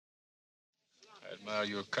admire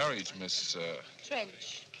your courage, Miss...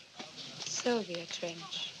 Trench. Sylvia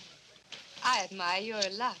Trench. I admire your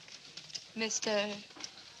luck, Mr.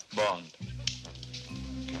 Bond.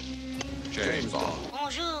 James Bond.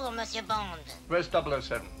 Bonjour, Monsieur Bond. Where's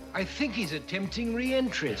 007? I think he's attempting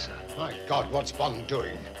re-entry, sir. My God, what's Bond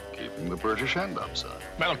doing? Keeping the British hand up, sir.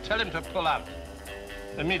 Well, tell him to pull out.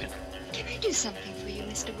 Immediately. Can I do something for you,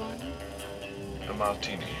 Mr. Bond? A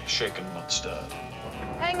martini, shaken, not stirred.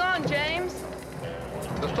 Hang on, James.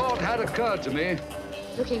 The thought had occurred to me.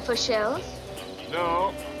 Looking for shells?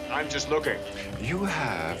 No, I'm just looking. You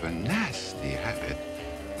have a nasty habit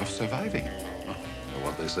of surviving.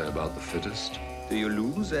 What they say about the fittest? Do you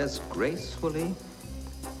lose as gracefully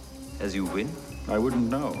as you win? I wouldn't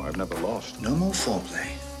know. I've never lost. No more foreplay.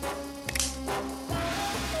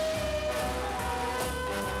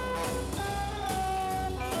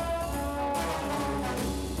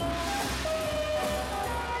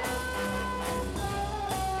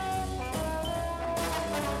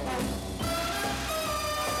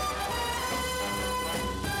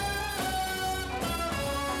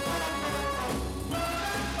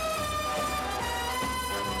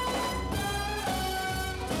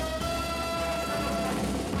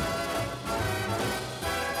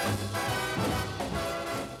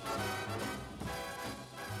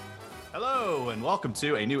 Welcome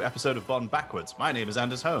to a new episode of Bond Backwards. My name is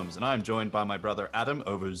Anders Holmes, and I'm joined by my brother Adam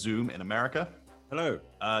over Zoom in America. Hello.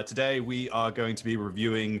 Today we are going to be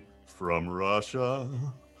reviewing From Russia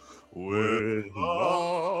with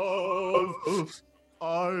Love.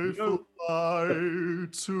 I fly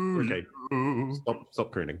to you.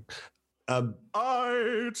 Stop crooning. I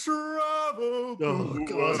travel the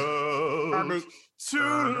world to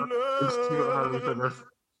love.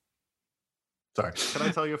 Sorry. Can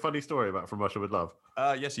I tell you a funny story about From Russia with Love?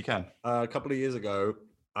 Yes, you can. A couple of years ago,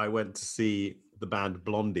 I went to see the band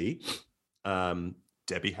Blondie.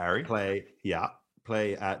 Debbie Harry. Play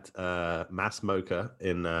at Mass Mocha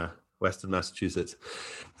in Western Massachusetts.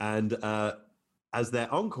 And as their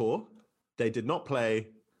encore, they did not play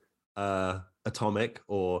Atomic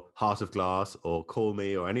or Heart of Glass or Call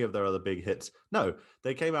Me or any of their other big hits. No,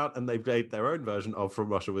 they came out and they played their own version of From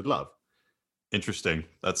Russia with Love. Interesting.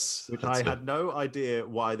 I had no idea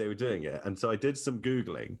why they were doing it. And so I did some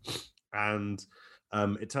Googling, and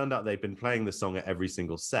it turned out they'd been playing the song at every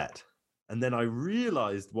single set. And then I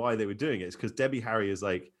realized why they were doing it. It's because Debbie Harry is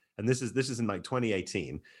like, and this is in like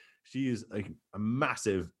 2018. She is a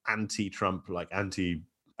massive anti-Trump, like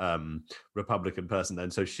Republican person.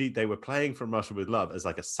 And so they were playing From Russia with Love as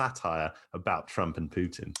like a satire about Trump and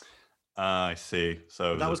Putin. I see.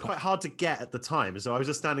 So that was quite hard to get at the time. So I was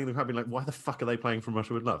just standing there being like, why the fuck are they playing From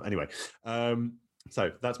Russia with Love? Anyway,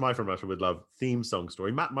 so that's my From Russia with Love theme song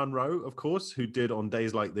story. Matt Monro, of course, who did On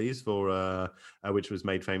Days Like These for which was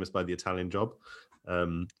made famous by The Italian Job.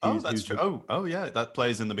 That's true. Oh, yeah. That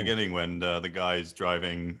plays in the beginning when the guy's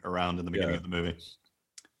driving around in the beginning of the movie.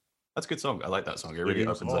 That's a good song. I like that song. It really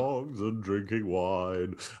opens songs and drinking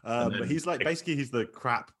wine. But he's like, basically, he's the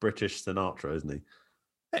crap British Sinatra, isn't he?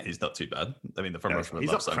 Yeah, he's not too bad. I mean, the From Russia with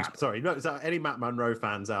He's Love not crap. Sorry, no. So any Matt Monro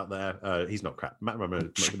fans out there? He's not crap. Matt Monro.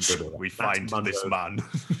 We find this man.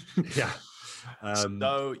 Yeah. From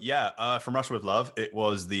Russia with Love. It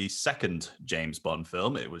was the second James Bond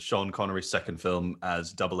film. It was Sean Connery's second film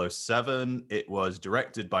as 007. It was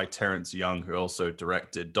directed by Terrence Young, who also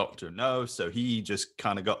directed Dr. No. So he just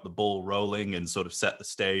kind of got the ball rolling and sort of set the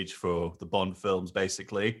stage for the Bond films,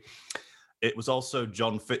 basically. It was also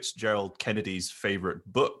John Fitzgerald Kennedy's favorite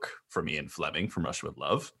book from Ian Fleming, From Russia with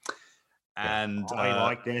Love. And I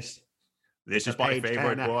like this. This is my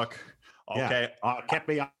favorite book. Okay. Kept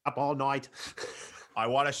me up all night. I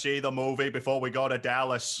want to see the movie before we go to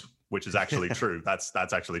Dallas, which is actually true. That's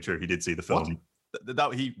actually true. He did see the film.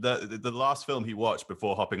 The last film he watched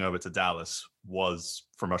before hopping over to Dallas was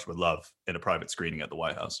From Russia with Love in a private screening at the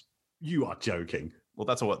White House. You are joking. Well,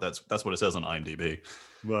 that's what it says on IMDb.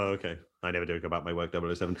 Well, okay. I never do about my work,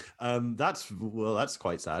 007. That's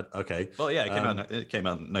quite sad. Okay. Well, yeah, it came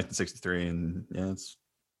out in 1963, and yeah,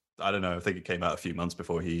 I don't know. I think it came out a few months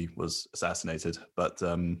before he was assassinated. But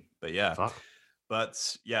yeah. Fuck.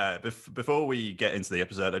 But yeah, before we get into the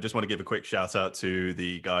episode, I just want to give a quick shout out to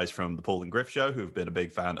the guys from the Paul and Griff show who've been a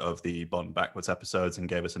big fan of the Bond Backwards episodes and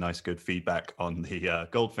gave us a nice, good feedback on the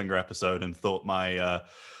Goldfinger episode and thought my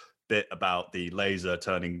bit about the laser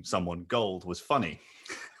turning someone gold was funny,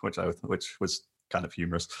 which was kind of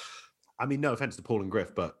humorous. I mean, no offense to Paul and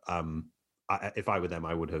Griff, but if I were them,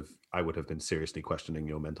 I would have been seriously questioning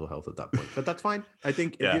your mental health at that point. But that's fine. I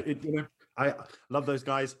think I love those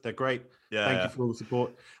guys. They're great. Yeah, Thank you for all the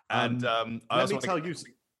support. And let me tell you.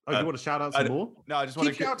 Oh, you want to shout out some more? No, I just want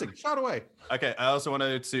Keep shouting. Shout away. Okay, I also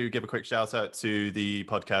wanted to give a quick shout out to the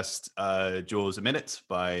podcast Jaws a Minute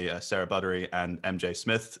by Sarah Buttery and MJ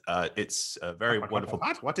Smith. It's a very wonderful.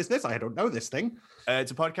 What is this? I don't know this thing.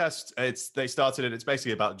 It's a podcast. They started it. It's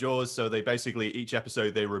basically about Jaws. So they basically each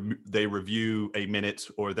episode they review a minute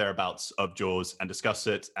or thereabouts of Jaws and discuss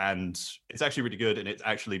it, and it's actually really good. And it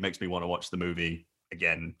actually makes me want to watch the movie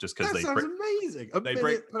again just because That sounds amazing. A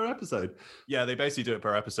minute per episode. Yeah, they basically do it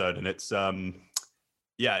per episode, and it's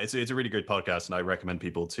it's a really good podcast, and I recommend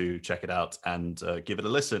people to check it out and give it a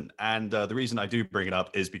listen. And the reason I do bring it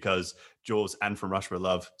up is because Jaws and From Russia with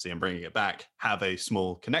Love, see, I'm bringing it back, have a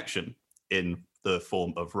small connection in the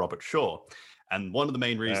form of Robert Shaw. And one of the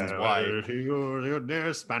main reasons why your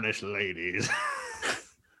dear Spanish ladies.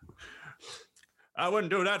 I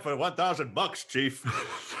wouldn't do that for $1,000, Chief.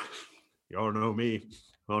 You all know me.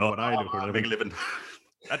 You all know what I do for a living.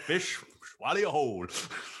 That fish, swallow you whole.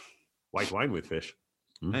 White wine with fish.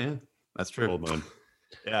 Yeah, that's true. Old man.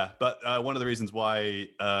 Yeah, but one of the reasons why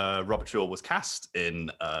Robert Shaw was cast in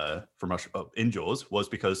in Jaws was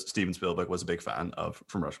because Steven Spielberg was a big fan of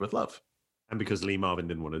From Russia with Love, and because Lee Marvin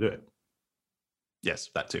didn't want to do it. Yes,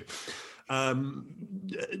 that too.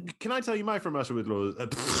 Can I tell you my From Russia with Laws?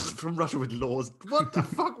 From Russia with Laws. What the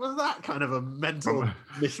fuck was that? Kind of a mental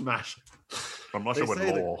mishmash. From Russia with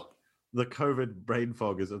Law. The COVID brain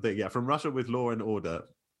fog is a thing. Yeah, From Russia with Law and Order.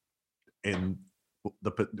 In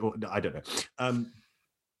the I don't know.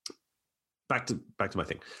 Back to my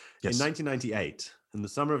thing. Yes. In 1998, in the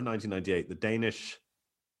summer of 1998, the Danish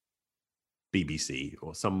BBC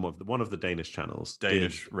or one of the Danish channels,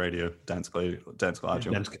 Danish radio, Dansk Radio,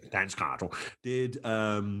 did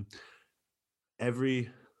every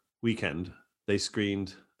weekend they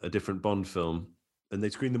screened a different Bond film, and they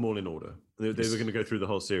screened them all in order. They were going to go through the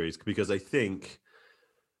whole series because I think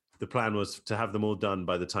the plan was to have them all done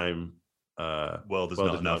by the time World Is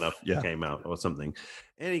Not Enough came out or something.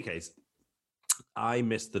 In any case, I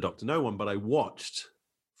missed the Dr. No one, but I watched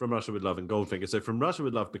From Russia with Love and Goldfinger. So From Russia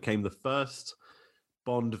with Love became the first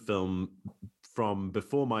Bond film from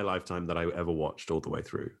before my lifetime that I ever watched all the way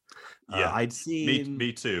through. Yeah, I'd seen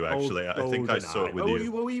me too. Actually, I think I saw it with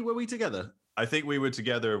you. Were we together? I think we were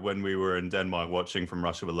together when we were in Denmark watching From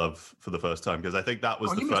Russia with Love for the first time, because I think that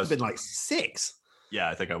was the you first. Must have been like 6. Yeah,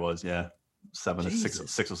 I think I was. Yeah, 6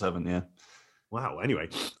 or 7. Yeah. Wow. Anyway,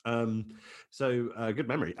 so good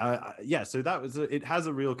memory. So that was. It has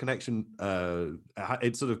a real connection.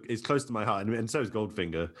 It sort of is close to my heart, and so is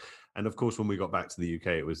Goldfinger. And of course, when we got back to the UK,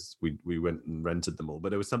 it was we went and rented them all.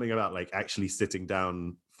 But it was something about like actually sitting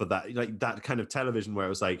down for that, like that kind of television where it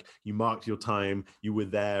was like you marked your time, you were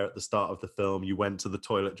there at the start of the film, you went to the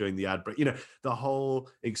toilet during the ad break. You know, the whole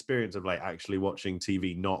experience of like actually watching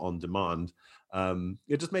TV not on demand.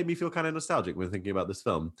 It just made me feel kind of nostalgic when thinking about this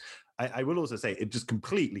film. I will also say it just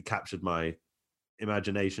completely captured my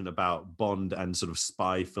imagination about Bond and sort of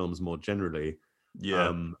spy films more generally.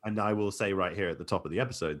 Yeah. And I will say right here at the top of the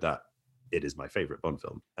episode that it is my favorite Bond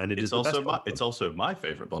film, and it's also my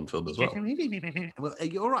favorite Bond film as well. Well,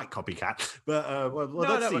 you're all right, copycat. But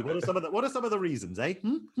let's see. What are some of the reasons, eh?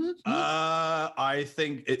 I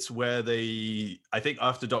think it's where I think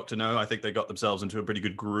after Dr. No, I think they got themselves into a pretty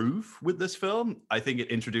good groove with this film. I think it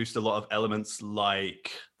introduced a lot of elements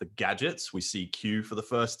like the gadgets. We see Q for the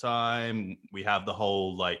first time. We have the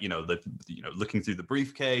whole looking through the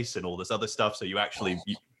briefcase and all this other stuff. So you actually.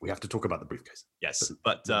 We have to talk about the briefcase. Yes,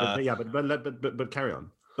 but carry on.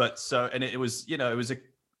 But so, and it was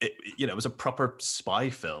a proper spy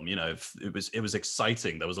film. You know, it was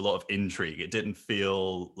exciting. There was a lot of intrigue. It didn't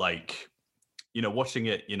feel like, watching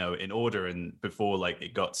it, in order and before like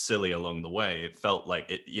it got silly along the way. It felt like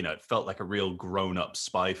it felt like a real grown-up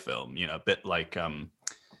spy film. A bit like I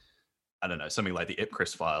don't know, something like the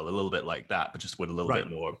Ipcris File, a little bit like that, but just with a little bit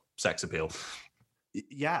more sex appeal.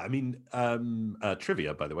 Yeah, I mean,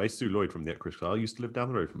 trivia, by the way, Sue Lloyd from the Ipcris File used to live down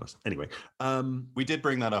the road from us. Anyway, we did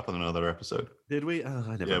bring that up on another episode. Did we?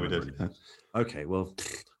 I never. Yeah, we did. Yeah. Okay, well,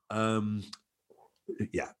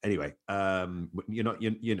 yeah. Anyway, you're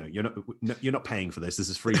not paying for this. This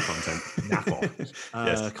is free content. Nap off.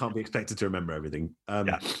 Yes. Can't be expected to remember everything.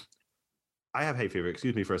 Yeah. I have hay fever.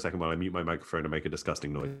 Excuse me for a second while I mute my microphone and make a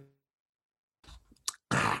disgusting noise.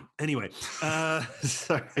 Anyway,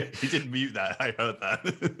 sorry. You didn't mute that. I heard that.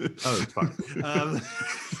 Oh, it's fine.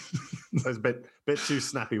 So it's a bit too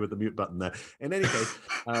snappy with the mute button there. In any case,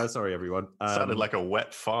 sorry everyone. Sounded like a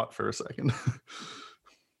wet fart for a second.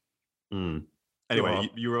 Anyway,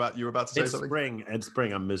 you were about to say something. It's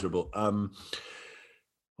spring. I'm miserable.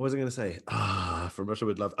 What was I going to say? From Russia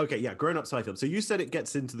with Love. Okay, yeah, grown-up spy film. So you said it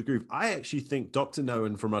gets into the groove. I actually think Dr. No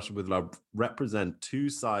and From Russia with Love represent two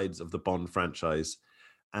sides of the Bond franchise,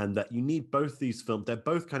 and that you need both these films. They're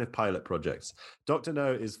both kind of pilot projects. Dr.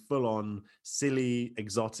 No is full-on, silly,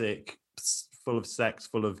 exotic, full of sex,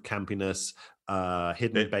 full of campiness,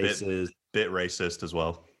 hidden bases. Bit racist as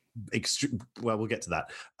well. Well, we'll get to that.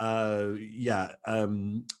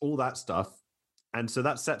 All that stuff. And so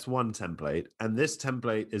that sets one template, and this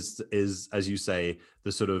template is, as you say,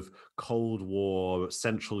 the sort of Cold War,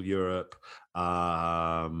 Central Europe. It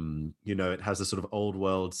has a sort of old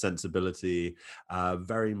world sensibility,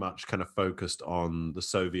 very much kind of focused on the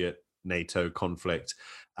Soviet NATO conflict.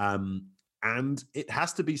 And it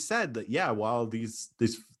has to be said that, while this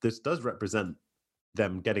does represent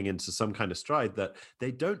them getting into some kind of stride, that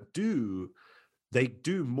they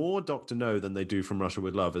do more Dr. No than they do From Russia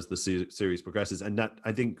with Love as the series progresses. And that,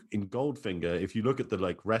 I think, in Goldfinger, if you look at the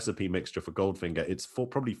like recipe mixture for Goldfinger, it's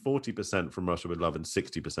probably 40% From Russia with Love and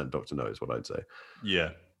 60% Dr. No is what I'd say. Yeah,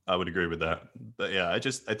 I would agree with that. But yeah, I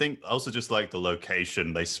think also just like the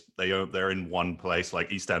location, they're in one place.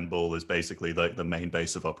 Like Istanbul is basically like the main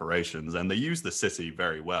base of operations, and they use the city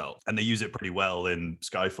very well, and they use it pretty well in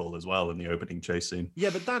Skyfall as well in the opening chase scene. Yeah,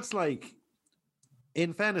 but that's like,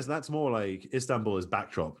 in fairness, that's more like Istanbul as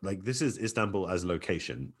backdrop. Like, this is Istanbul as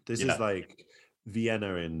location. This is like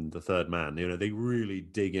Vienna in The Third Man. They really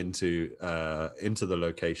dig into the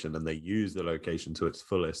location, and they use the location to its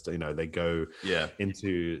fullest. They go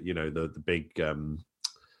into the big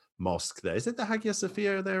mosque there. Is it the Hagia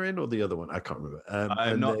Sophia they're in, or the other one? I can't remember.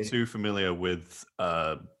 I'm not too familiar with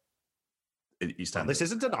Istanbul. This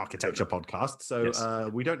isn't an architecture podcast,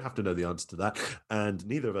 so we don't have to know the answer to that, and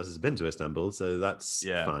neither of us has been to Istanbul, so that's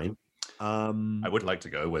fine. I would like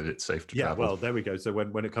to go when it's safe to travel. Well, there we go. So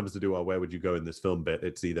when it comes to do our where would you go in this film bit,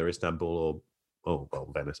 it's either Istanbul or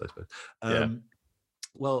Venice, I suppose.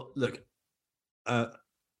 Well, look,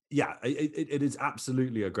 it is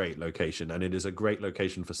absolutely a great location, and it is a great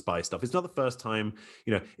location for spy stuff. It's not the first time,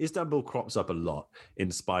 Istanbul crops up a lot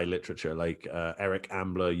in spy literature. Like Eric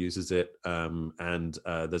Ambler uses it, and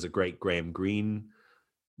there's a great Graham Greene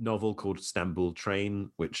novel called Istanbul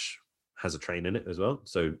Train, which has a train in it as well,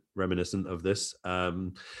 so reminiscent of this.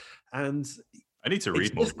 And I need to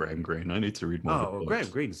read more Graham Greene. I need to read more. Oh, Graham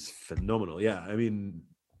Greene's phenomenal. Yeah, I mean,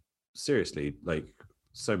 seriously, like,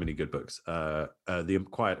 so many good books. The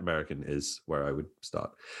Quiet American is where I would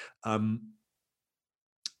start. So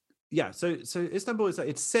Istanbul is,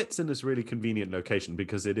 it sits in this really convenient location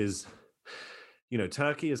because it is,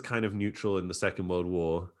 Turkey is kind of neutral in the Second World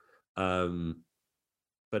War,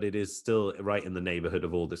 but it is still right in the neighborhood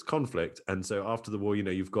of all this conflict. And so after the war,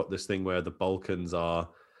 you've got this thing where the Balkans are,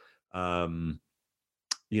 a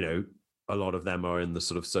lot of them are in the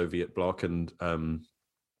sort of Soviet bloc, and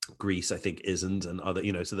Greece, I think, isn't, and other,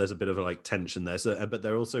 so there's a bit of a like tension there. So, but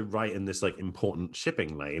they're also right in this like important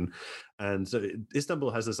shipping lane, and so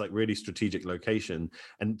Istanbul has this like really strategic location,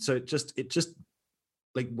 and so it just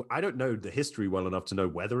like, I don't know the history well enough to know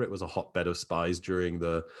whether it was a hotbed of spies during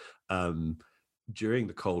the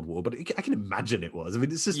Cold War, but I can imagine it was. I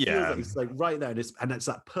mean, it's just feels like it's like right there, and it's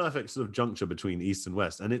that perfect sort of juncture between East and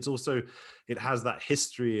West, and it's also, it has that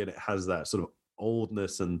history, and it has that sort of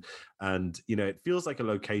oldness, and it feels like a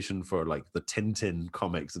location for like the Tintin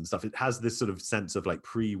comics and stuff. It has this sort of sense of like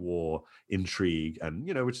pre-war intrigue, and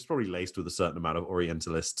which is probably laced with a certain amount of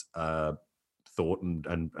Orientalist thought and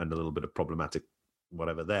a little bit of problematic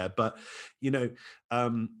whatever there. But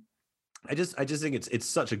I just think it's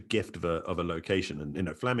such a gift of a location,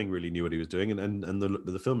 and Fleming really knew what he was doing, and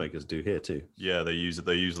the filmmakers do here too. Yeah, they use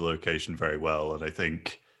the location very well, and I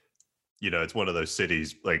think it's one of those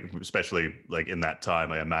cities, like, especially like in that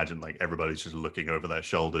time, I imagine like everybody's just looking over their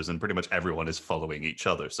shoulders, and pretty much everyone is following each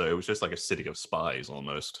other. So it was just like a city of spies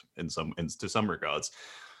almost to some regards.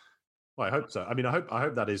 Well, I hope so. I mean, I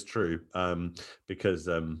hope that is true, because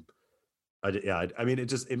I mean,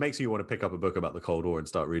 it makes you want to pick up a book about the Cold War and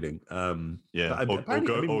start reading. Or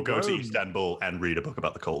go to Istanbul and read a book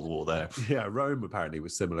about the Cold War there. Yeah, Rome apparently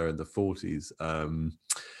was similar in the 40s.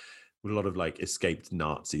 With a lot of like escaped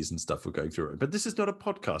Nazis and stuff were going through it. But this is not a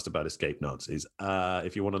podcast about escaped Nazis.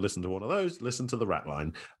 If you want to listen to one of those, listen to The Rat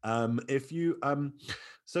Line.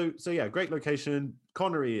 Great location.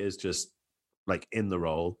 Connery is just like in the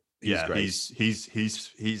role. He's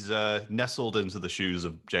nestled into the shoes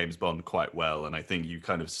of James Bond quite well, and I think you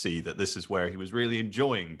kind of see that this is where he was really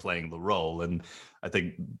enjoying playing the role, and I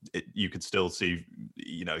think you could still see,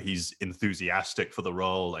 he's enthusiastic for the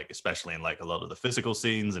role, like especially in like a lot of the physical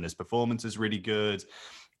scenes, and his performance is really good.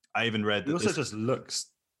 I even read that he also just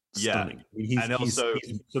looks stunning. Yeah. I mean, And also-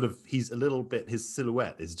 he's a little bit, his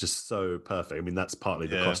silhouette is just so perfect. I mean, that's partly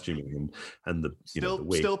the Yeah. costuming and the the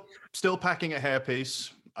wig. Still packing a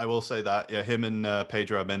hairpiece. I will say that. Yeah, him and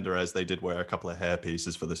Pedro Menderes, they did wear a couple of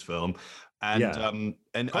hairpieces for this film. And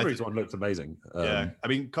and Connery's one looks amazing. Yeah, I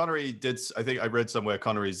mean, Connery did. I think I read somewhere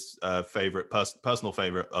Connery's personal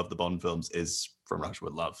favorite of the Bond films is From Russia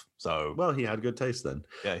with Love. So, well, he had good taste then.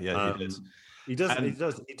 Yeah, he did. He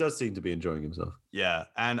does seem to be enjoying himself. Yeah,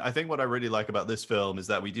 and I think what I really like about this film is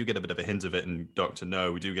that we do get a bit of a hint of it in Doctor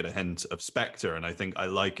No. We do get a hint of Spectre, and I think I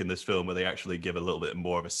like in this film where they actually give a little bit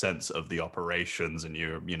more of a sense of the operations, and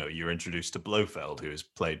you're introduced to Blofeld, who is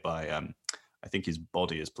played by I think his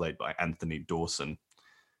body is played by Anthony Dawson,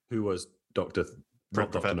 who was Professor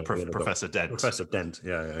Dent. Professor Dent,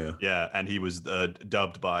 yeah. Yeah, and he was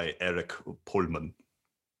dubbed by Eric Pullman.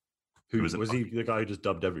 Who was he the guy who just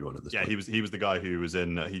dubbed everyone at this point? Yeah, he was the guy who was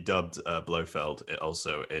in. He dubbed Blofeld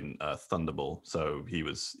also in Thunderball, so he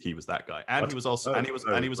was that guy, and he was also in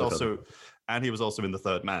The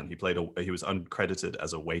Third Man. He was uncredited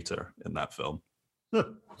as a waiter in that film.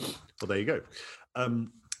 Well, there you go.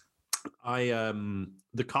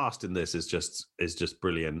 The cast in this is just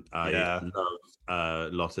brilliant. I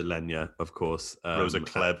love Lotte Lenya, of course. Rosa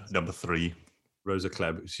Klebb, number 3. Rosa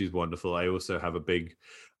Klebb, she's wonderful. I also have a big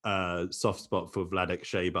soft spot for Vladek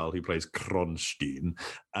Sheybal, who plays Kronstein.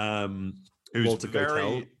 Who's Walter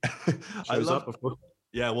Gotell shows up, of course.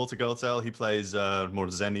 Yeah, Walter Gotell, he plays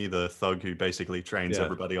Morzeni, the thug who basically trains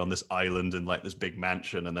everybody on this island in like this big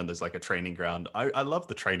mansion, and then there's like a training ground. I love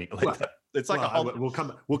the training. It's like we'll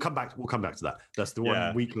come back to that. That's the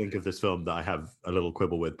one weak link of this film that I have a little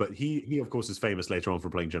quibble with. But he of course is famous later on for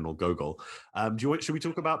playing General Gogol. Should we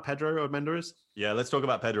talk about Pedro Menderes? Yeah, let's talk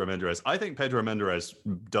about Pedro Menderes. I think Pedro Menderes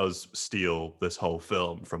does steal this whole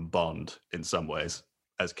film from Bond in some ways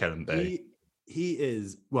as Kerim Bey. He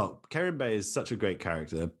is, well, Kerim Bey is such a great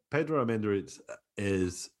character. Pedro Menderes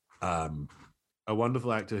is a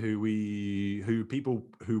wonderful actor who people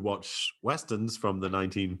who watch westerns from the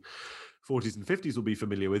 1940s and 50s will be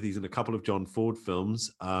familiar with. He's in a couple of John Ford films.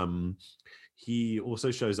 He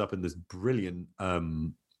also shows up in this brilliant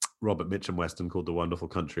Robert Mitchum western called The Wonderful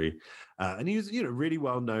Country, and he's a really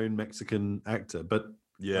well-known Mexican actor. But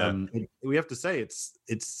we have to say it's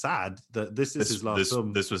sad that this is his last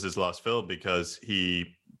film. This was his last film because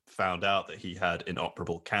he found out that he had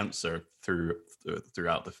inoperable cancer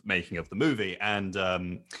throughout the making of the movie, and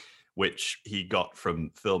which he got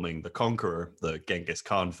from filming The Conqueror, the Genghis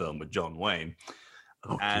Khan film with John Wayne.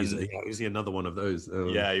 Was he another one of those?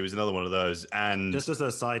 Yeah, he was another one of those. And just as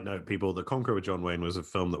a side note, people, The Conqueror with John Wayne was a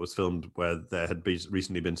film that was filmed where there had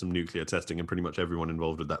recently been some nuclear testing, and pretty much everyone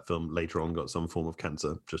involved with that film later on got some form of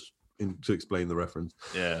cancer. Just to explain the reference.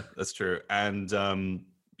 Yeah, that's true. And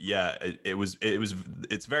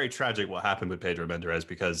it's very tragic what happened with Pedro Menderes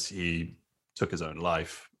because he took his own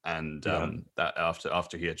life, and that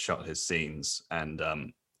after he had shot his scenes, and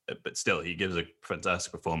but still he gives a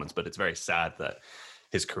fantastic performance. But it's very sad that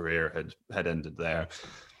his career had ended there.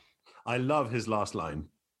 I love his last line.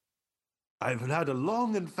 I've had a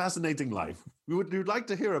long and fascinating life. You'd like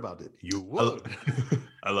to hear about it. You would.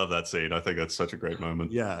 I love that scene. I think that's such a great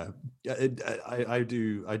moment. Yeah, I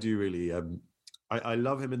do really. I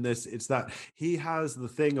love him in this. It's that he has the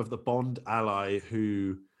thing of the Bond ally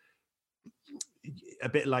who, a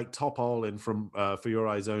bit like Topol in from For Your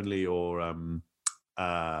Eyes Only, or I'm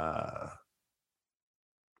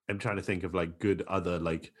trying to think of like good other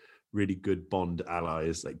like really good Bond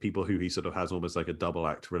allies, like people who he sort of has almost like a double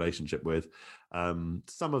act relationship with.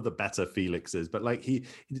 Some of the better Felixes, but like he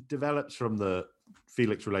develops from the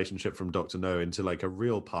Felix relationship from Dr. No into like a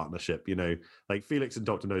real partnership, like Felix and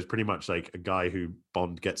Dr. No is pretty much like a guy who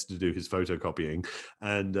Bond gets to do his photocopying.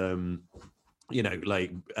 And,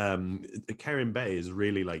 Kerim Bey is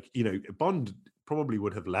really like, Bond probably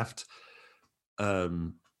would have left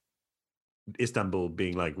Istanbul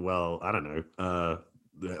being like, well, I don't know,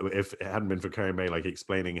 if it hadn't been for Kerim Bey like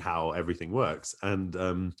explaining how everything works, and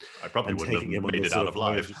I probably wouldn't have made it out of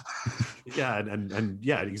life. Exactly.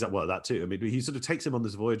 Well, that too. I mean, he sort of takes him on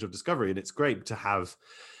this voyage of discovery, and it's great to have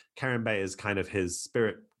Kerim Bey as kind of his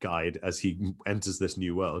spirit guide as he enters this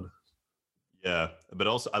new world. Yeah, but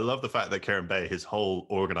also I love the fact that Kerim Bey, his whole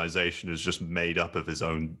organization is just made up of his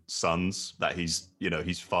own sons that he's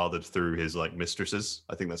fathered through his like mistresses.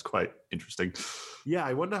 I think that's quite interesting. Yeah,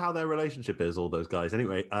 I wonder how their relationship is, all those guys.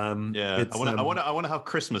 Anyway, I wonder how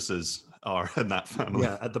Christmases are in that family.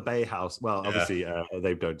 Yeah, at the Bey house. Well, obviously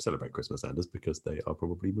they don't celebrate Christmas, Anders, because they are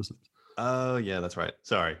probably Muslims. Oh yeah, that's right.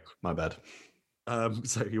 Sorry, my bad.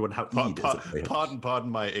 So you wonder how he does it. Pardon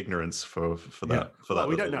my ignorance for that. For well, that,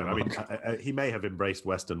 we don't know. I mean, remark. he may have embraced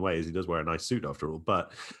Western ways. He does wear a nice suit after all,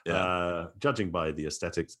 but judging by the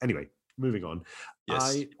aesthetics, anyway. Moving on.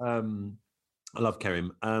 Yes. I love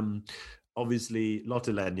Kerim. Obviously, Lotte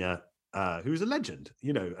Lenya, who's a legend.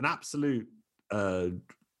 An absolute.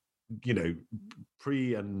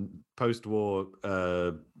 Pre and post-war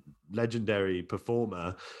legendary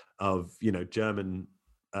performer of German.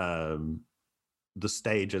 The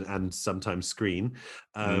stage and sometimes screen,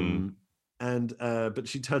 but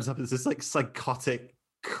she turns up as this like psychotic,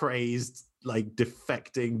 crazed, like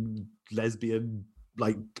defecting lesbian,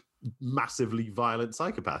 like massively violent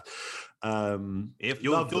psychopath. If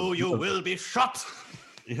you do, you will be shot.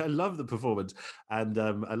 Yeah, I love the performance, and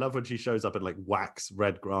I love when she shows up and like whacks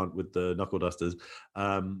Red Grant with the knuckle dusters.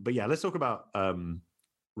 But yeah, let's talk about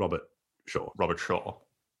Robert Shaw. Robert Shaw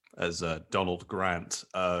as Donald Grant,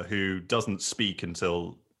 who doesn't speak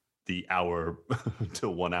until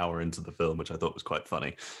until 1 hour into the film, which I thought was quite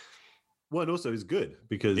funny. Well, and also is good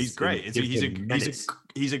because he's great.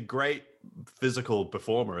 He's a great physical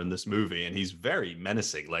performer in this movie, and he's very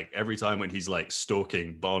menacing. Like every time when he's like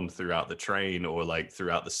stalking Bond throughout the train or like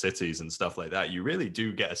throughout the cities and stuff like that, you really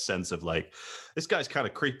do get a sense of like, this guy's kind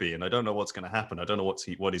of creepy, and I don't know what's going to happen. I don't know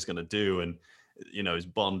what he's going to do, and is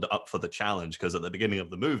Bond up for the challenge? Because at the beginning of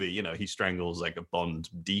the movie, he strangles like a Bond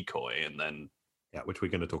decoy, and then which we're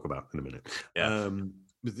going to talk about in a minute.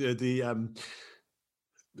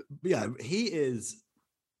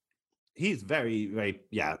 He's very, very,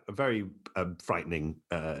 a very frightening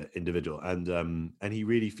individual, and he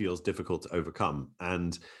really feels difficult to overcome.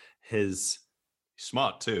 And he's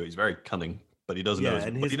smart too. He's very cunning, but he doesn't know.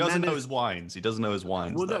 He doesn't know his wines. He doesn't know his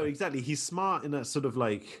wines. Well, no, exactly. He's smart in that sort of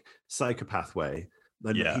like psychopath way.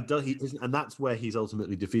 And and that's where he's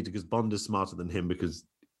ultimately defeated, because Bond is smarter than him because,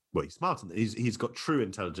 well, he's smarter. He's got true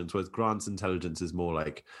intelligence, whereas Grant's intelligence is more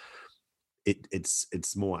like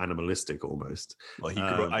it's more animalistic almost. Well, he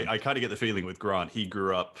grew I kind of get the feeling with Grant, he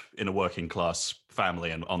grew up in a working class family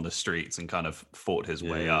and on the streets and kind of fought his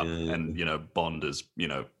way up. And Bond is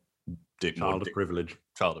child of privilege.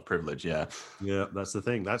 Yeah, that's the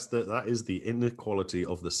thing. That is the inequality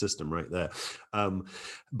of the system right there.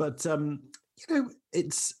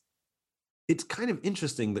 It's kind of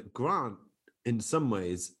interesting that Grant in some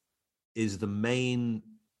ways is the main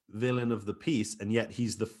villain of the piece, and yet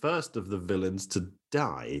he's the first of the villains to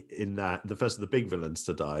die, the first of the big villains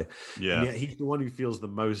to die. And yet he's the one who feels the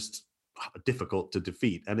most difficult to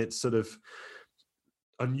defeat. And it's sort of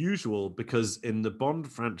unusual because in the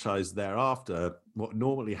Bond franchise thereafter, what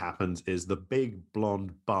normally happens is the big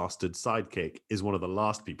blonde bastard sidekick is one of the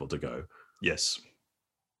last people to go. Yes.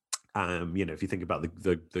 If you think about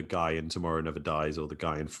the guy in Tomorrow Never Dies or the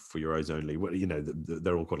guy in For Your Eyes Only,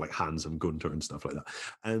 they're all called like Hans and Gunther and stuff like that.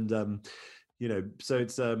 And so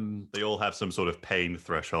it's they all have some sort of pain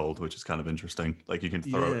threshold, which is kind of interesting. Like you can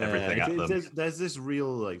throw everything at them. There's this real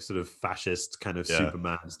like sort of fascist kind of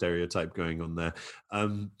Superman stereotype going on there.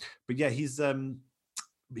 But yeah, he's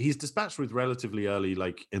dispatched with relatively early,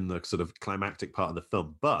 like in the sort of climactic part of the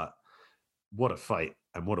film. But what a fight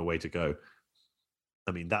and what a way to go.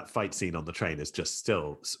 I mean, that fight scene on the train is just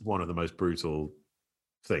still one of the most brutal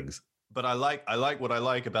things. But what I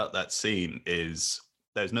like about that scene is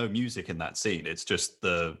there's no music in that scene. It's just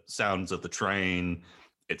the sounds of the train.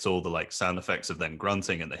 It's all the like sound effects of them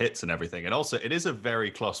grunting and the hits and everything. And also it is a very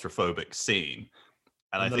claustrophobic scene.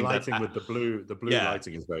 And I think the lighting with the blue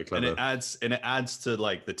lighting is very clever. And it adds to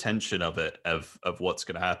like the tension of it, of what's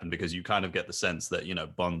going to happen, because you kind of get the sense that,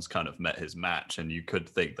 Bond's kind of met his match, and you could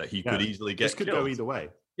think that he could easily get This could killed. go either way.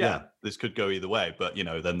 Yeah, this could go either way. But,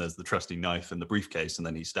 then there's the trusty knife in the briefcase, and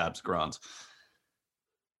then he stabs Grant.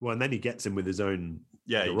 Well, and then he gets him with his own.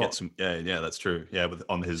 Yeah, he gets him. Yeah, that's true. Yeah,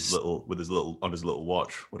 on his little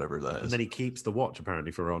watch, whatever that is. And then he keeps the watch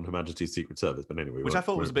apparently for on Her Majesty's Secret Service. But anyway, which I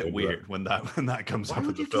thought was a bit weird when that comes up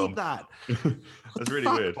in the film. That? That's really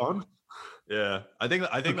weird. Bond? Yeah, I think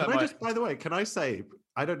that. By the way, can I say,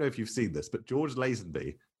 I don't know if you've seen this, but George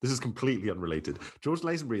Lazenby. This is completely unrelated. George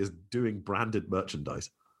Lazenby is doing branded merchandise.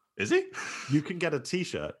 Is he? You can get a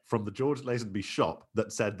T-shirt from the George Lazenby shop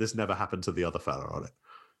that said "This never happened to the other fella" on it.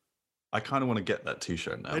 I kind of want to get that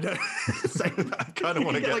T-shirt now. I know. I kind of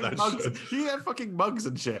want to get that mugs. shirt. You get fucking mugs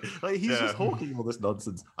and shit. Like he's just hawking all this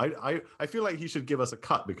nonsense. I feel like he should give us a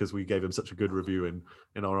cut because we gave him such a good review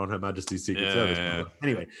in our On Her Majesty's Secret Service. Yeah.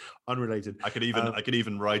 Anyway, unrelated. I could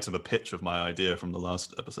even write him a pitch of my idea from the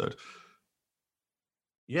last episode.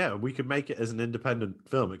 Yeah, we could make it as an independent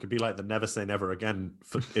film. It could be like the Never Say Never Again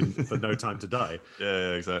for No Time to Die.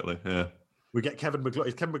 Yeah, exactly. Yeah. We get Kevin McGlory.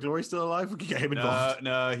 Is Kevin McGlory still alive? We can get him involved.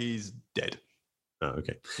 No, he's dead. Oh,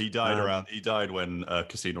 okay. He died He died when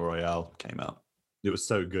Casino Royale came out. It was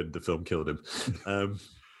so good, the film killed him.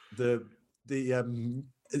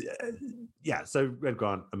 So Red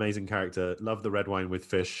Grant, amazing character. Love the red wine with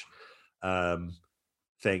fish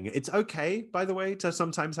thing. It's okay, by the way, to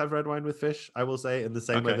sometimes have red wine with fish. I will say, in the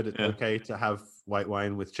same way that it's okay to have white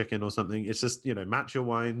wine with chicken or something. It's just, match your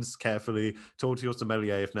wines carefully. Talk to your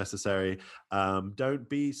sommelier if necessary. Don't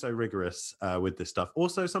be so rigorous with this stuff.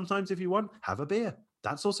 Also, sometimes if you want, have a beer.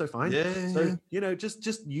 That's also fine. Yeah. So,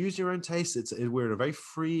 just use your own taste. We're in a very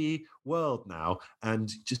free world now, and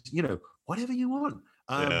just, whatever you want.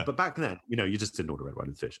 But back then, you just didn't order red wine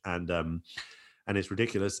with fish, and it's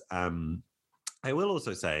ridiculous. I will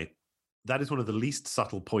also say that is one of the least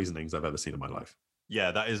subtle poisonings I've ever seen in my life. Yeah,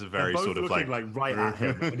 that is a very both sort of looking, like right at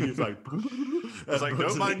him, and he's like, it's like,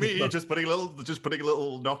 don't mind me, just putting a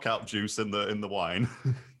little knockout juice in the wine.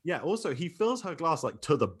 Yeah. Also, he fills her glass like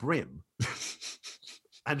to the brim.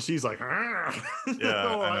 And she's like, yeah,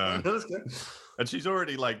 I know. And she's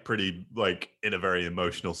already like pretty like in a very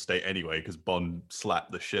emotional state anyway, because Bond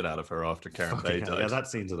slapped the shit out of her after Karen Bay died. Yeah, that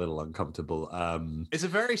seems a little uncomfortable. It's a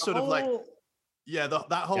very sort of like,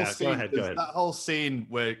 that whole scene. Go ahead. That whole scene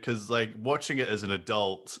where, because like watching it as an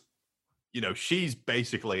adult, she's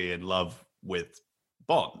basically in love with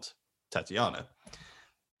Bond, Tatiana,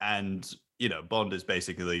 and Bond is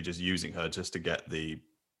basically just using her just to get the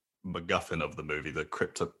MacGuffin of the movie, the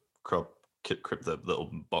the little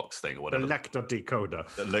box thing or whatever. The Lecter decoder.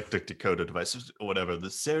 The Lecter decoder device or whatever. The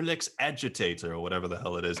Cerlix agitator or whatever the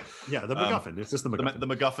hell it is. Yeah, the MacGuffin. It's just the MacGuffin. The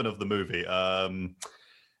MacGuffin of the movie.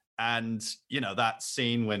 And, that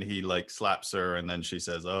scene when he like slaps her and then she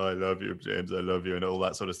says, "Oh, I love you, James, I love you," and all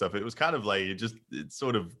that sort of stuff. It was kind of like, it's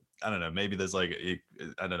sort of, I don't know, maybe there's like,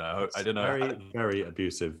 I don't know. Very, very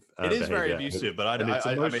abusive. It is very abusive, but it's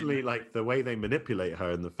emotionally like the way they manipulate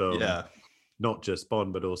her in the film. Yeah. Not just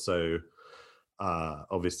Bond, but also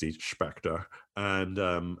obviously Spectre and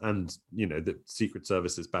the Secret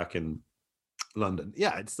Services back in London.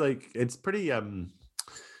 Yeah, it's like it's pretty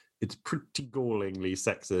gallingly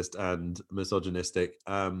sexist and misogynistic.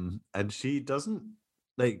 And she doesn't,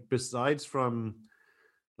 like, besides from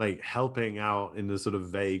like helping out in a sort of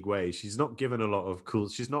vague way, she's not given a lot of cool.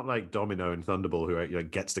 She's not like Domino in Thunderball, who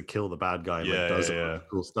gets to kill the bad guy and does a lot of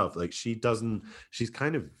cool stuff. Like she doesn't. She's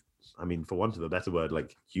kind of, I mean, for want of a better word,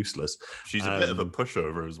 like useless. She's a bit of a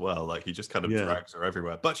pushover as well. Like he just kind of drags her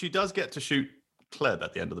everywhere. But she does get to shoot Kleb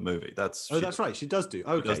at the end of the movie. That's right. She does do.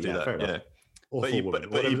 Okay, do that. Fair enough. But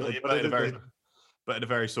in a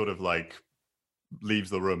very sort of like leaves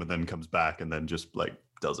the room and then comes back and then just like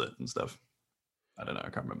does it and stuff. I don't know. I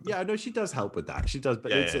can't remember. Yeah, no, she does help with that. She does,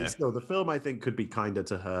 but it's still, the film I think could be kinder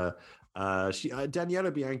to her.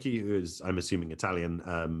 Daniela Bianchi, who is, I'm assuming, Italian.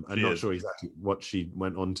 I'm not sure exactly what she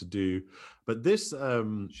went on to do, but this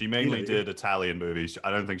she mainly did Italian movies.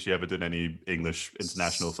 I don't think she ever did any English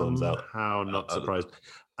international films out. How not surprised.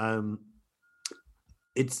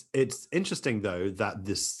 It's interesting though that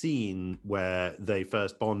the scene where they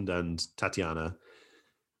first Bond and Tatiana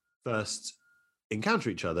first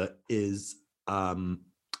encounter each other is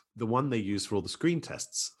the one they use for all the screen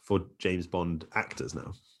tests for James Bond actors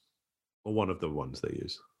now, or one of the ones they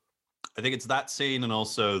use. I think it's that scene and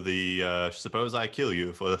also the "Suppose I Kill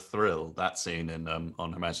You" for the thrill. That scene in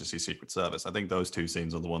on Her Majesty's Secret Service. I think those two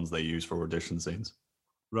scenes are the ones they use for audition scenes.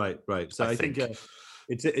 Right. So I think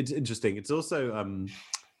it's interesting. It's also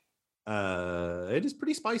it is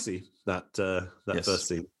pretty spicy, that first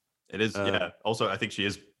scene. It is. Also, I think she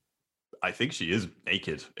is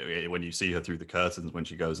naked when you see her through the curtains when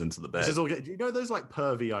she goes into the bed. Do you know those like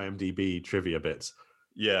pervy IMDb trivia bits?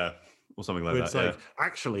 Yeah, or something like that. It's like,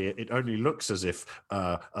 actually, it only looks as if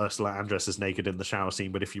Ursula Andress is naked in the shower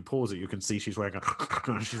scene, but if you pause it, you can see she's wearing a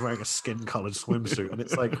skin-colored swimsuit, and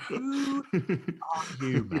it's like, who are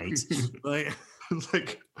you, mate? It's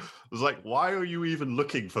like, why are you even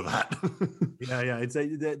looking for that? Yeah. It's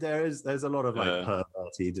there's a lot of like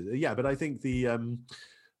perverted. Yeah, but I think the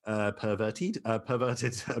perverted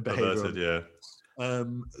behavior.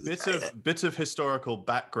 Bit of historical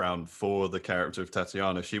background for the character of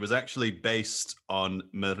Tatiana. She was actually based on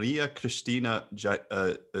Maria Krystyna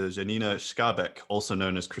Janina Skarbek, also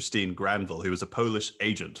known as Christine Granville, who was a Polish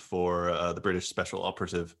agent for the British Special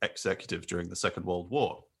Operative Executive during the Second World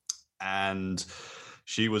War. And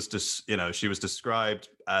she was described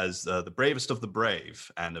as the bravest of the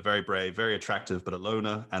brave, and a very brave, very attractive, but a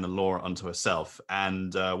loner and a law unto herself.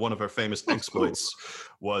 And one of her famous exploits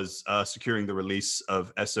was securing the release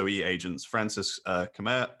of SOE agents Francis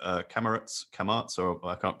Kamartz, or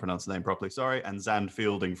I can't pronounce the name properly, sorry, and Zand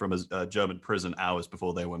Fielding from a German prison hours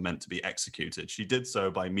before they were meant to be executed. She did so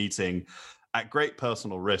by meeting at great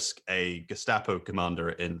personal risk, a Gestapo commander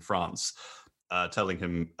in France, telling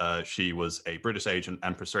him she was a British agent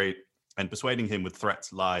and persuading him with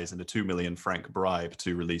threats, lies, and a 2 million franc bribe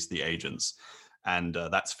to release the agents. And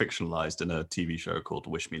that's fictionalized in a TV show called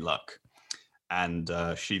Wish Me Luck. And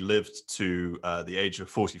she lived to the age of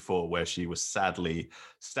 44, where she was sadly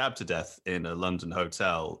stabbed to death in a London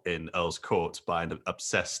hotel in Earl's Court by an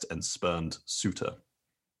obsessed and spurned suitor.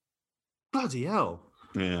 Bloody hell.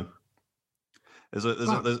 Yeah.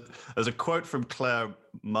 There's a quote from Claire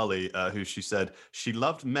Mully, who she said, "She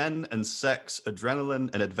loved men and sex,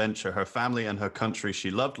 adrenaline and adventure, her family and her country.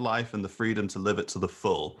 She loved life and the freedom to live it to the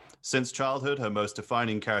full. Since childhood, her most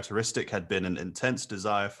defining characteristic had been an intense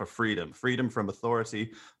desire for freedom from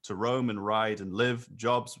authority, to roam and ride and live.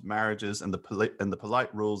 Jobs, marriages, and the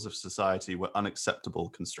polite rules of society were unacceptable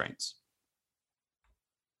constraints."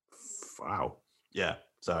 Wow. Yeah.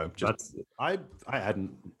 So just I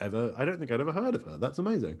don't think I'd ever heard of her. That's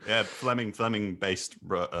amazing. Yeah, Fleming based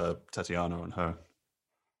Tatiana on her.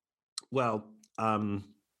 Well,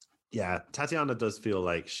 yeah, Tatiana does feel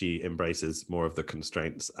like she embraces more of the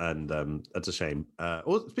constraints, and that's a shame.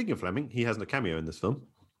 Speaking of Fleming, he has a cameo in this film.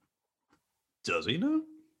 Does he know?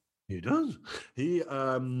 He does. He,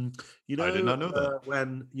 I did not know that.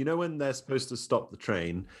 When they're supposed to stop the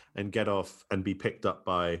train and get off and be picked up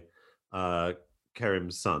by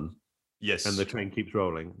Kerim's son. Yes. And the train keeps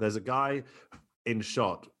rolling. There's a guy in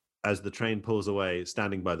shot as the train pulls away,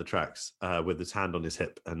 standing by the tracks with his hand on his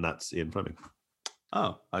hip, and that's Ian Fleming.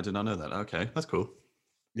 Oh, I did not know that. Okay, that's cool.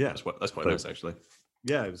 Yeah. That's quite nice, actually.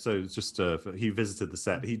 Yeah, so it's just he visited the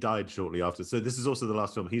set. He died shortly after. So this is also the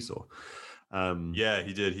last film he saw. Yeah,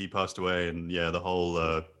 he did. He passed away, and yeah, the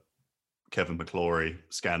whole Kevin McClory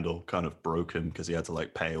scandal kind of broke him because he had to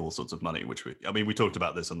like pay all sorts of money, which we talked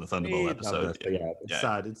about this on the Thunderball episode. It's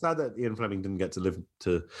sad. It's sad that Ian Fleming didn't get to live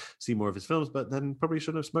to see more of his films, but then probably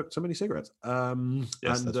shouldn't have smoked so many cigarettes.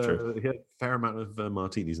 Yes, that's true. He had a fair amount of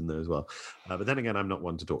martinis in there as well. But then again, I'm not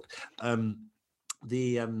one to talk.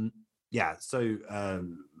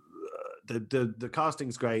 The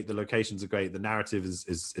casting's great, the locations are great, the narrative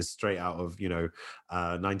is straight out of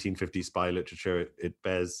 1950s spy literature. It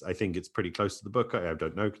bears, I think it's pretty close to the book. I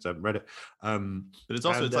don't know because I haven't read it. But it's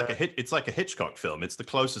also it's like a Hitchcock film. It's the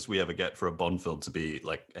closest we ever get for a Bond film to be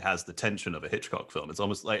like it has the tension of a Hitchcock film. It's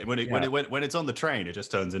almost like when it's on the train, it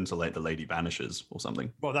just turns into like The Lady Vanishes or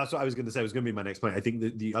something. Well, that's what I was going to say. It was going to be my next point. I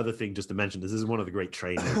think the other thing just to mention, this is one of the great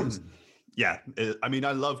train movies. Yeah, I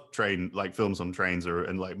love films on trains,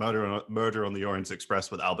 and like Murder on the Orient Express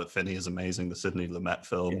with Albert Finney is amazing. The Sidney Lumet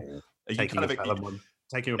film, Taking a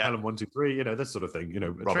Pelham 1, 2, 3, this sort of thing.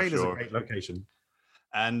 A train is a great location.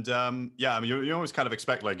 And you always kind of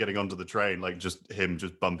expect like getting onto the train, like just him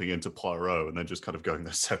just bumping into Poirot and then just kind of going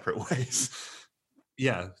their separate ways.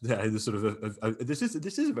 Yeah, this sort of this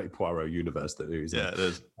is a very Poirot universe that is. Yeah, it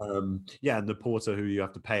is. And the porter who you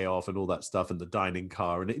have to pay off and all that stuff, and the dining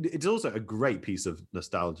car, and it's also a great piece of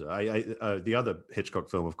nostalgia. The other Hitchcock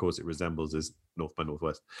film, of course, it resembles is North by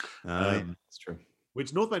Northwest. That's true.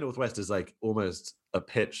 Which North by Northwest is like almost a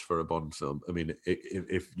pitch for a Bond film. I mean,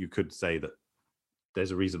 if you could say that,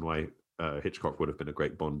 there's a reason why Hitchcock would have been a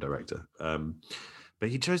great Bond director. But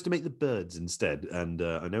he chose to make The Birds instead, and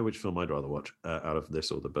I know which film I'd rather watch out of this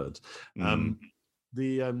or The Birds. The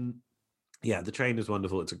train is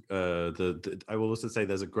wonderful. It's I will also say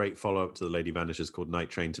there's a great follow-up to The Lady Vanishes called Night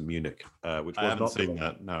Train to Munich, which I haven't seen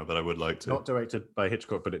that, no, but I would like to. Not directed by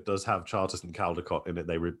Hitchcock, but it does have Charlton Caldecott in it.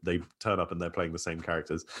 They turn up and they're playing the same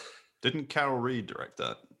characters. Didn't Carol Reed direct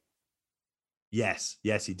that? Yes,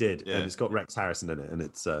 he did, yeah. And it's got Rex Harrison in it, and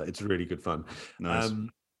it's really good fun. Nice.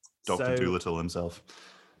 Dr. Dolittle himself.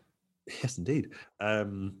 Yes, indeed.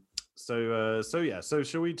 So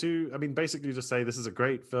shall we basically just say this is a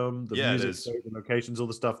great film. The music, the locations, all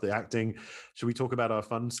the stuff, the acting. Should we talk about our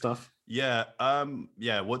fun stuff? Yeah.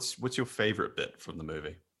 What's your favorite bit from the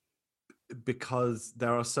movie? Because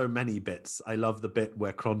there are so many bits. I love the bit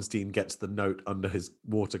where Kronstein gets the note under his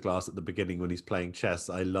water glass at the beginning when he's playing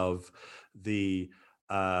chess. I love the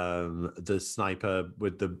sniper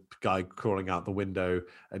with the guy crawling out the window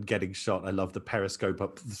and getting shot. I love the periscope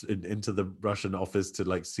up into the Russian office to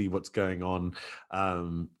like see what's going on.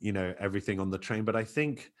 Everything on the train. But I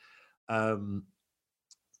think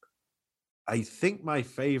my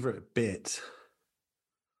favorite bit.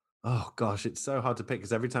 Oh gosh, it's so hard to pick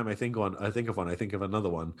because every time I think of another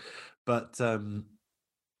one. But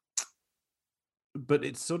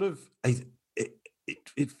it's sort of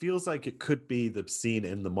it feels like it could be the scene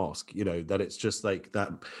in the mosque, that it's just like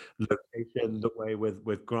that location, the way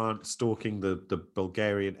with Grant stalking the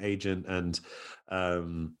Bulgarian agent and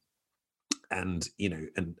and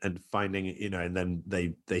and finding, and then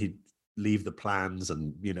they leave the plans,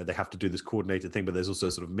 and they have to do this coordinated thing, but there's also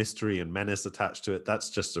sort of mystery and menace attached to it. That's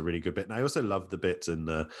just a really good bit. And I also love the bit in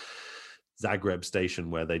the Zagreb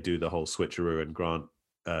station where they do the whole switcheroo and Grant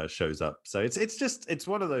shows up. So it's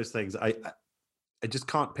one of those things. I just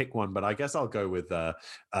can't pick one, but I guess I'll go with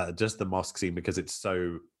just the mosque scene, because it's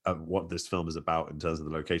so what this film is about in terms of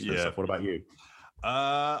the location and stuff. What about you?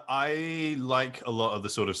 I like a lot of the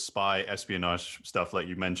sort of spy espionage stuff, like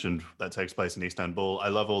you mentioned, that takes place in Istanbul. I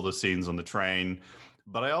love all the scenes on the train,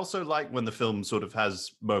 but I also like when the film sort of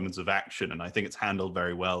has moments of action, and I think it's handled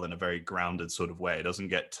very well in a very grounded sort of way. It doesn't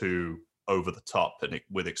get too over the top and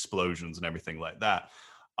with explosions and everything like that.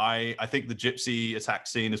 I think the gypsy attack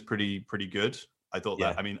scene is pretty good. I thought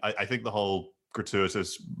that. I mean, I think the whole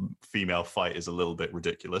gratuitous female fight is a little bit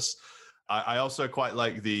ridiculous. I also quite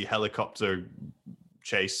like the helicopter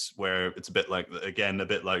chase, where it's a bit like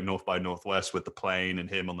North by Northwest with the plane and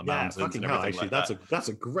him on the mountains and everything like that. That's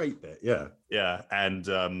a great bit. Yeah, and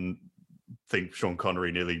I think Sean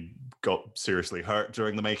Connery nearly got seriously hurt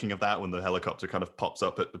during the making of that, when the helicopter kind of pops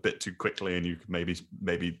up a bit too quickly, and you maybe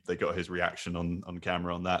they got his reaction on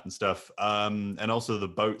camera on that and stuff. And also the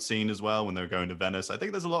boat scene as well when they're going to Venice. I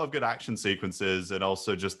think there's a lot of good action sequences, and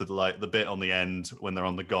also just the bit on the end when they're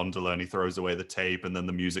on the gondola and he throws away the tape and then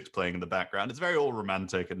the music's playing in the background. It's very all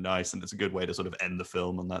romantic and nice, and it's a good way to sort of end the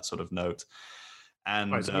film on that sort of note.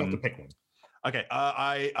 And right, so we have to pick one. Okay,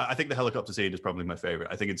 I think the helicopter scene is probably my favorite.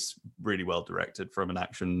 I think it's really well directed from an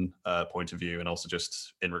action point of view, and also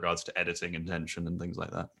just in regards to editing and tension and things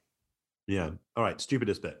like that. Yeah. All right,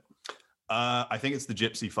 stupidest bit. I think it's the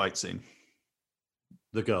gypsy fight scene.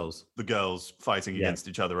 The girls fighting against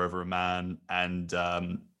each other over a man, and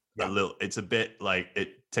it's a bit like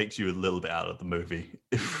it takes you a little bit out of the movie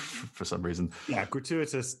for some reason. Yeah,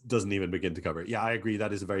 gratuitous doesn't even begin to cover it. Yeah, I agree.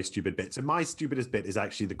 That is a very stupid bit. So my stupidest bit is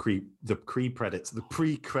actually the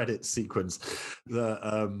pre-credits sequence. This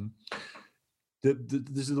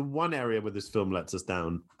is the one area where this film lets us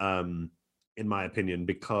down, in my opinion,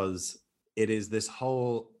 because it is this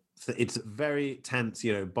whole. It's very tense,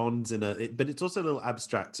 Bond's but it's also a little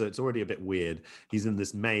abstract, so it's already a bit weird. He's in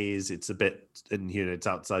this maze. It's a bit, and it's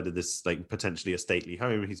outside of this like potentially a stately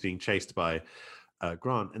home. He's being chased by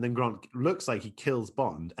Grant, and then Grant looks like he kills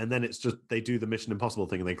Bond, and then it's just they do the Mission Impossible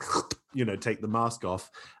thing, and they take the mask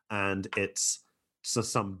off, and it's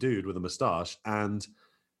just some dude with a mustache, and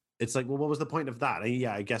it's like, well, what was the point of that? And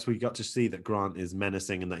I guess we got to see that Grant is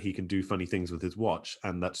menacing and that he can do funny things with his watch,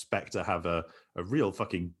 and that Spectre have a real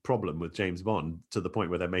fucking problem with James Bond, to the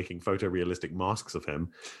point where they're making photorealistic masks of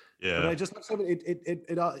him. Yeah. And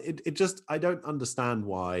it just I don't understand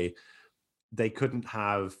why they couldn't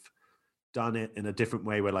have done it in a different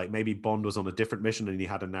way, where like maybe Bond was on a different mission and he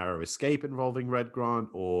had a narrow escape involving Red Grant,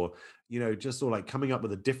 or coming up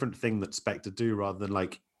with a different thing that Spectre do, rather than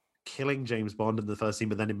like killing James Bond in the first scene,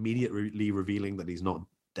 but then immediately revealing that he's not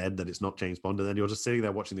dead, that it's not James Bond, and then you're just sitting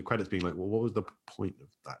there watching the credits being like, well, what was the point of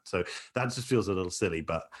that? So that just feels a little silly,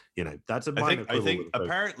 but that's a minor. I think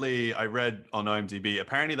apparently I read on IMDb,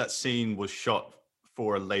 apparently that scene was shot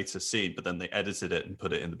for a later scene, but then they edited it and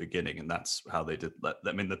put it in the beginning, and that's how they did that.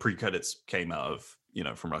 I mean, the pre-credits came out of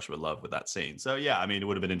From Russia with Love with that scene. So yeah, I mean, it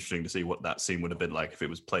would have been interesting to see what that scene would have been like if it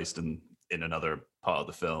was placed in another part of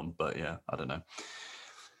the film, but yeah, I don't know.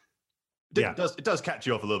 It does catch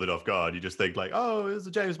you off a little bit off guard. You just think like, oh, it's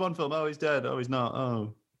a James Bond film. Oh, he's dead. Oh, he's not.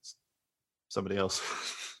 Oh, it's somebody else.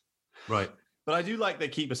 Right. But I do like they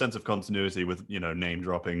keep a sense of continuity with, name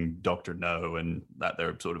dropping Dr. No, and that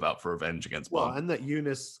they're sort of out for revenge against Bond. Well, and that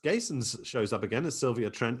Eunice Gason shows up again as Sylvia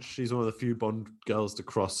Trench. She's one of the few Bond girls to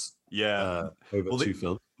cross over two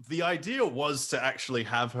films. The idea was to actually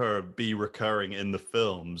have her be recurring in the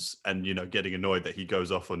films and, getting annoyed that he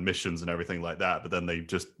goes off on missions and everything like that. But then they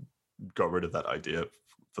just got rid of that idea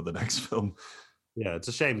for the next film. Yeah, it's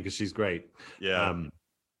a shame because she's great. Yeah.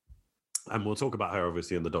 And we'll talk about her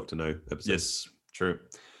obviously in the Dr. No episode. Yes, true.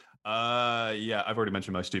 I've already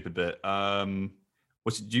mentioned my stupid bit. The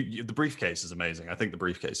briefcase is amazing. I think the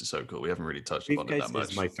briefcase is so cool. We haven't really touched upon it that much.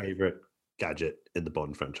 Is my favorite gadget in the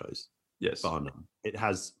Bond franchise. Yes. Bar none. It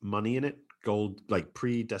has money in it, gold, like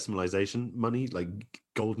pre-decimalization money, like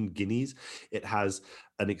golden guineas. It has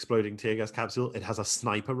an exploding tear gas capsule. It has a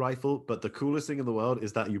sniper rifle. But the coolest thing in the world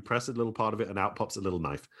is that you press a little part of it and out pops a little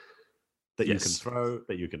knife that you can throw,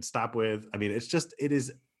 that you can stab with. I mean, it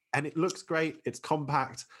is, and it looks great. It's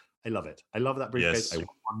compact. I love it. I love that briefcase. Yes.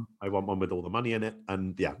 I want one with all the money in it.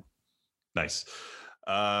 And yeah. Nice.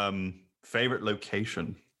 Favorite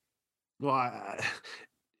location? Well,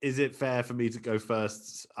 is it fair for me to go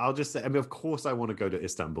first? I'll just say, I mean, of course I want to go to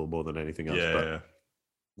Istanbul more than anything else. Yeah.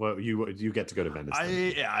 Well, you get to go to Venice.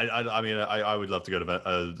 I mean, I would love to go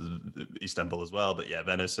to Istanbul as well, but yeah,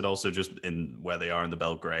 Venice, and also just in where they are in the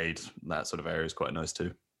Belgrade, that sort of area is quite nice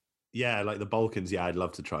too. Yeah, like the Balkans. Yeah, I'd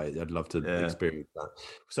love to try it. I'd love to experience that.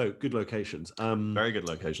 So good locations. Very good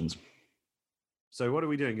locations. So what are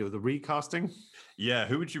we doing? The recasting? Yeah,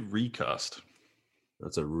 who would you recast?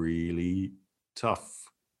 That's a really tough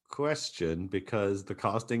question because the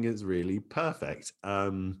casting is really perfect.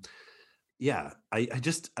 Yeah,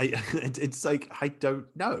 it's like I don't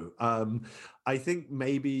know. I think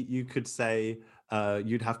maybe you could say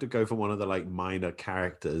you'd have to go for one of the like minor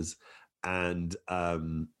characters, and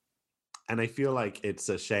I feel like it's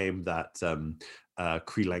a shame that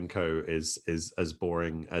Krylenko is as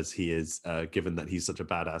boring as he is, given that he's such a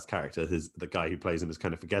badass character. The guy who plays him is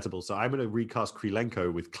kind of forgettable. So I'm going to recast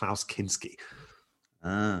Krylenko with Klaus Kinski.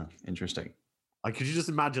 Ah, interesting. Like, could you just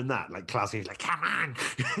imagine that? Like, Klaus Kinski's like, come on,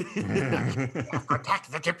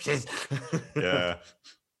 protect the gypsies. Yeah.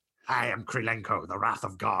 I am Krylenko, the wrath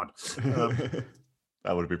of God. That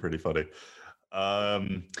would be pretty funny. I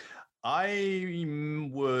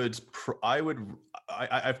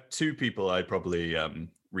have two people I'd probably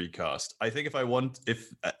recast. I think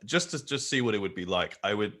if just to see what it would be like,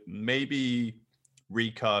 I would maybe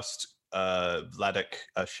recast Vladek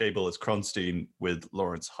Šejbal as Kronstein with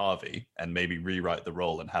Lawrence Harvey, and maybe rewrite the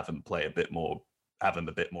role and have him play have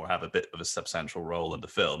a bit of a substantial role in the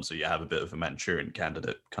film, so you have a bit of a Manchurian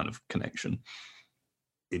Candidate kind of connection.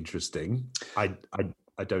 Interesting. I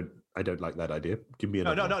don't like that idea. Give me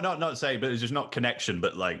another. No, not saying, but it's just not connection,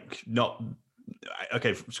 but like not.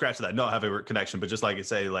 Okay, scratch that. Not have a connection, but just like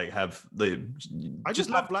say, like have the. I just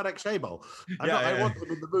love Vladek Šejbal. I want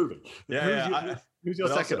them in the movie. Who's your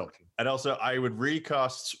second option? And also, I would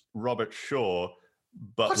recast Robert Shaw,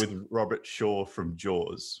 but with Robert Shaw from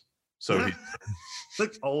Jaws. So he's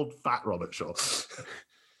like old fat Robert Shaw.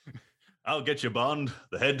 I'll get you Bond,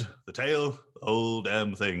 the head, the tail, the whole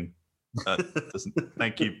damn thing.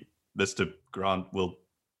 Thank you, Mr. Grant. We'll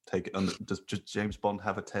take it. Does James Bond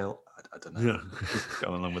have a tail? I don't know. Yeah. Just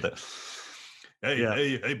going along with it.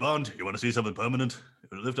 Hey, Bond, you want to see something permanent?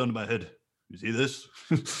 It lived under my head. You see this?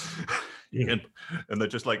 And they're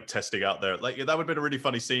just like testing out there. Like that would have been a really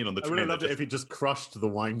funny scene on the train. I would have loved it if he just crushed the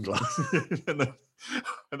wine glass.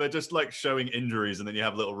 and they're just like showing injuries, and then you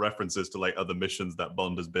have little references to like other missions that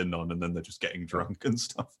Bond has been on, and then they're just getting drunk and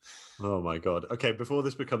stuff. Oh my god. Okay, before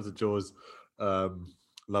this becomes a Jaws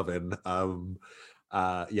love-in,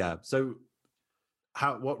 yeah. So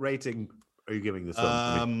what rating are you giving this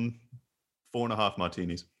film? 4.5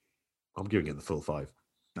 martinis. I'm giving it the full 5.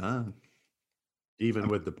 Even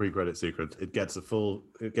with the pre-credit sequence, it gets a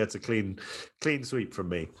clean sweep from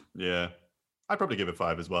me. Yeah. I'd probably give it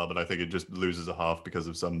 5 as well, but I think it just loses a half because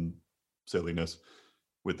of some silliness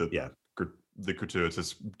with the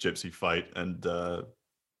gratuitous gypsy fight and the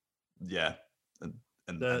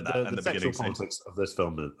sexual politics of this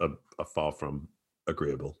film are far from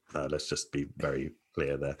agreeable. Let's just be very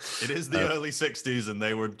clear there. It is the early 60s, and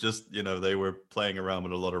they were just, they were playing around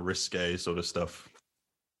with a lot of risque sort of stuff.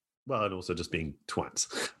 Well, and also just being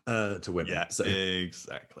twats to women. Yeah,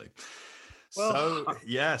 exactly. Well, so,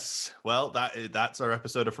 yes. Well, that's our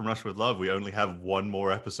episode of From Russia with Love. We only have one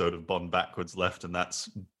more episode of Bond Backwards left, and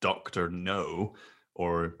that's Dr. No,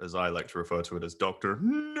 or as I like to refer to it as Dr.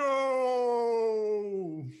 No.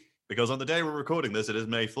 Because on the day we're recording this, it is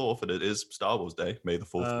May 4th, and it is Star Wars Day. May the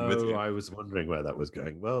 4th be with you. I was wondering where that was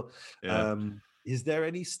going. Well, is there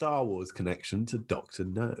any Star Wars connection to Dr.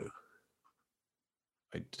 No?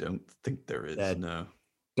 I don't think there is. No.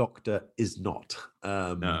 Doctor is not.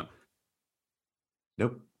 No.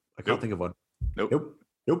 Nope. I can't think of one. Nope.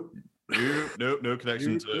 No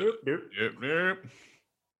connection to. Nope.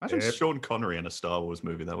 Imagine Sean Connery in a Star Wars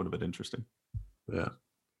movie. That would have been interesting. Yeah.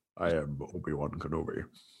 I am Obi-Wan Kenobi.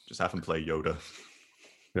 Just have him play Yoda.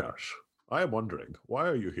 Yes. I am wondering, why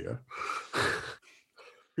are you here?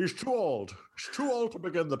 He's too old. He's too old to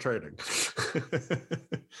begin the training.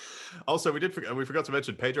 Also, we forgot to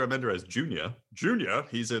mention Pedro Menderes Jr.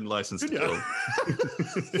 He's in License to Kill.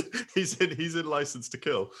 he's in License to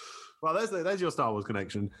Kill. Well, there's your Star Wars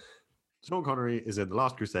connection. Sean Connery is in The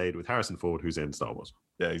Last Crusade with Harrison Ford, who's in Star Wars.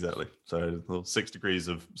 Yeah, exactly. So a little 6 degrees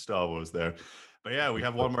of Star Wars there. But yeah, we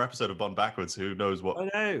have one more episode of Bond Backwards. Who knows what? I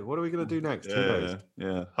know. What are we going to do next? Who knows?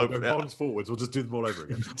 Yeah. Bond's forwards. We'll just do them all over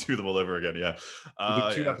again. Do them all over again. Yeah. We'll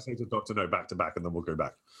do 2 episodes of Doctor No back to back, and then we'll go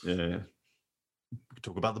back. Yeah. We could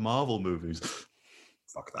talk about the Marvel movies.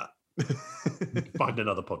 Fuck that. Find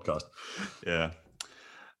another podcast. Yeah.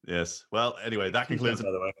 Yes. Well, anyway, that concludes. By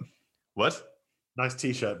the way. What? Nice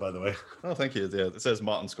T-shirt, by the way. Oh, thank you. Yeah, it says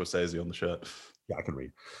Martin Scorsese on the shirt. Yeah, I can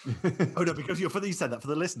read. Oh no, because you said that for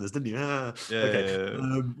the listeners, didn't you? Yeah. Okay.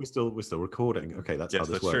 We're still recording. Okay, that's how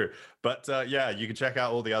this works. True. But yeah, you can check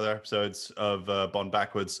out all the other episodes of Bond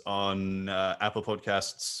Backwards on Apple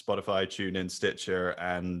Podcasts, Spotify, TuneIn, Stitcher,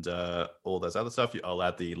 and all those other stuff. I'll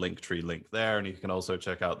add the Linktree link there, and you can also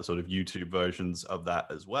check out the sort of YouTube versions of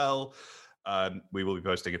that as well. We will be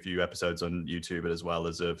posting a few episodes on YouTube as well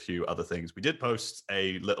as a few other things. We did post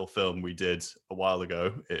a little film we did a while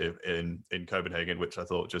ago in Copenhagen, which I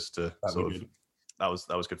thought just to sort of that was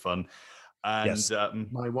good fun. And yes,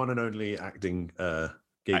 my one and only acting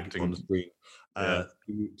gig on the screen.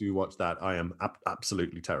 Do watch that. I am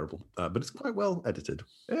absolutely terrible, but it's quite well edited.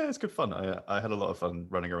 Yeah, it's good fun. I had a lot of fun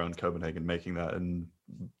running around Copenhagen making that and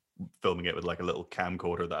filming it with like a little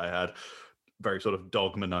camcorder that I had. Very sort of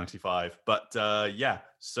Dogma 95. But yeah,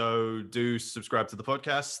 so do subscribe to the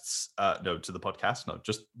podcasts. No, to the podcast, no,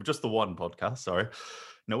 just the one podcast, sorry.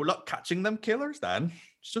 No luck catching them killers, then.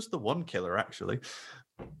 It's just the one killer, actually.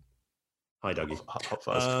 Hi, Dougie. Hot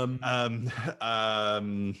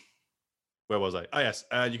where was I? Oh, yes.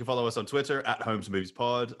 You can follow us on Twitter at Holmes Movies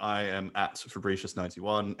Pod. I am at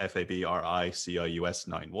Fabricius91,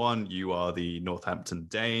 FABRICIUS91. You are the Northampton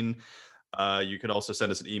Dane. You can also send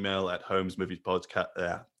us an email at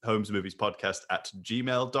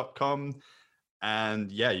homesmoviespodcast@gmail.com.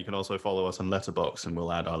 And yeah, you can also follow us on Letterboxd, and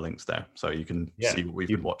we'll add our links there so you can see what we've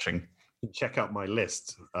been watching. Check out my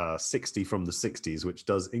list, 60 from the 60s, which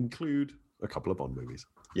does include a couple of Bond movies.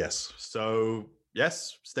 Yes. So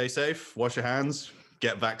yes, stay safe, wash your hands,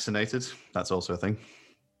 get vaccinated. That's also a thing.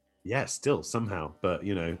 Yeah, still somehow. But,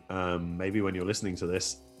 maybe when you're listening to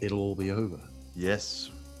this, it'll all be over. Yes.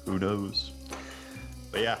 Who knows?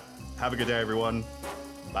 But yeah, have a good day, everyone.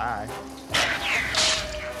 Bye.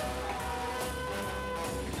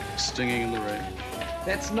 Stinging in the rain.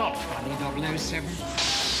 That's not funny, 007.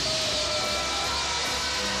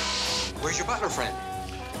 Where's your butler friend?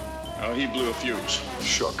 Oh, he blew a fuse.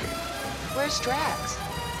 Shocking. Where's Drax?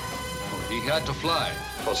 Oh, he had to fly.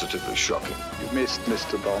 Positively shocking. You missed,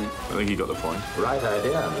 Mr. Bond. I think he got the point. Right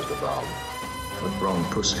idea, Mr. Bond. But wrong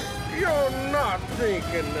pussy. You're not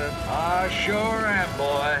thinking that. I sure am,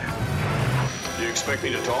 boy. Do you expect me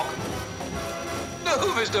to talk? No,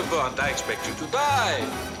 Mr. Bond, I expect you to die.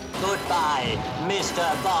 Goodbye,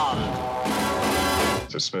 Mr. Bond.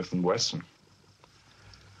 It's a Smith & Wesson.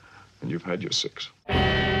 And you've had your 6.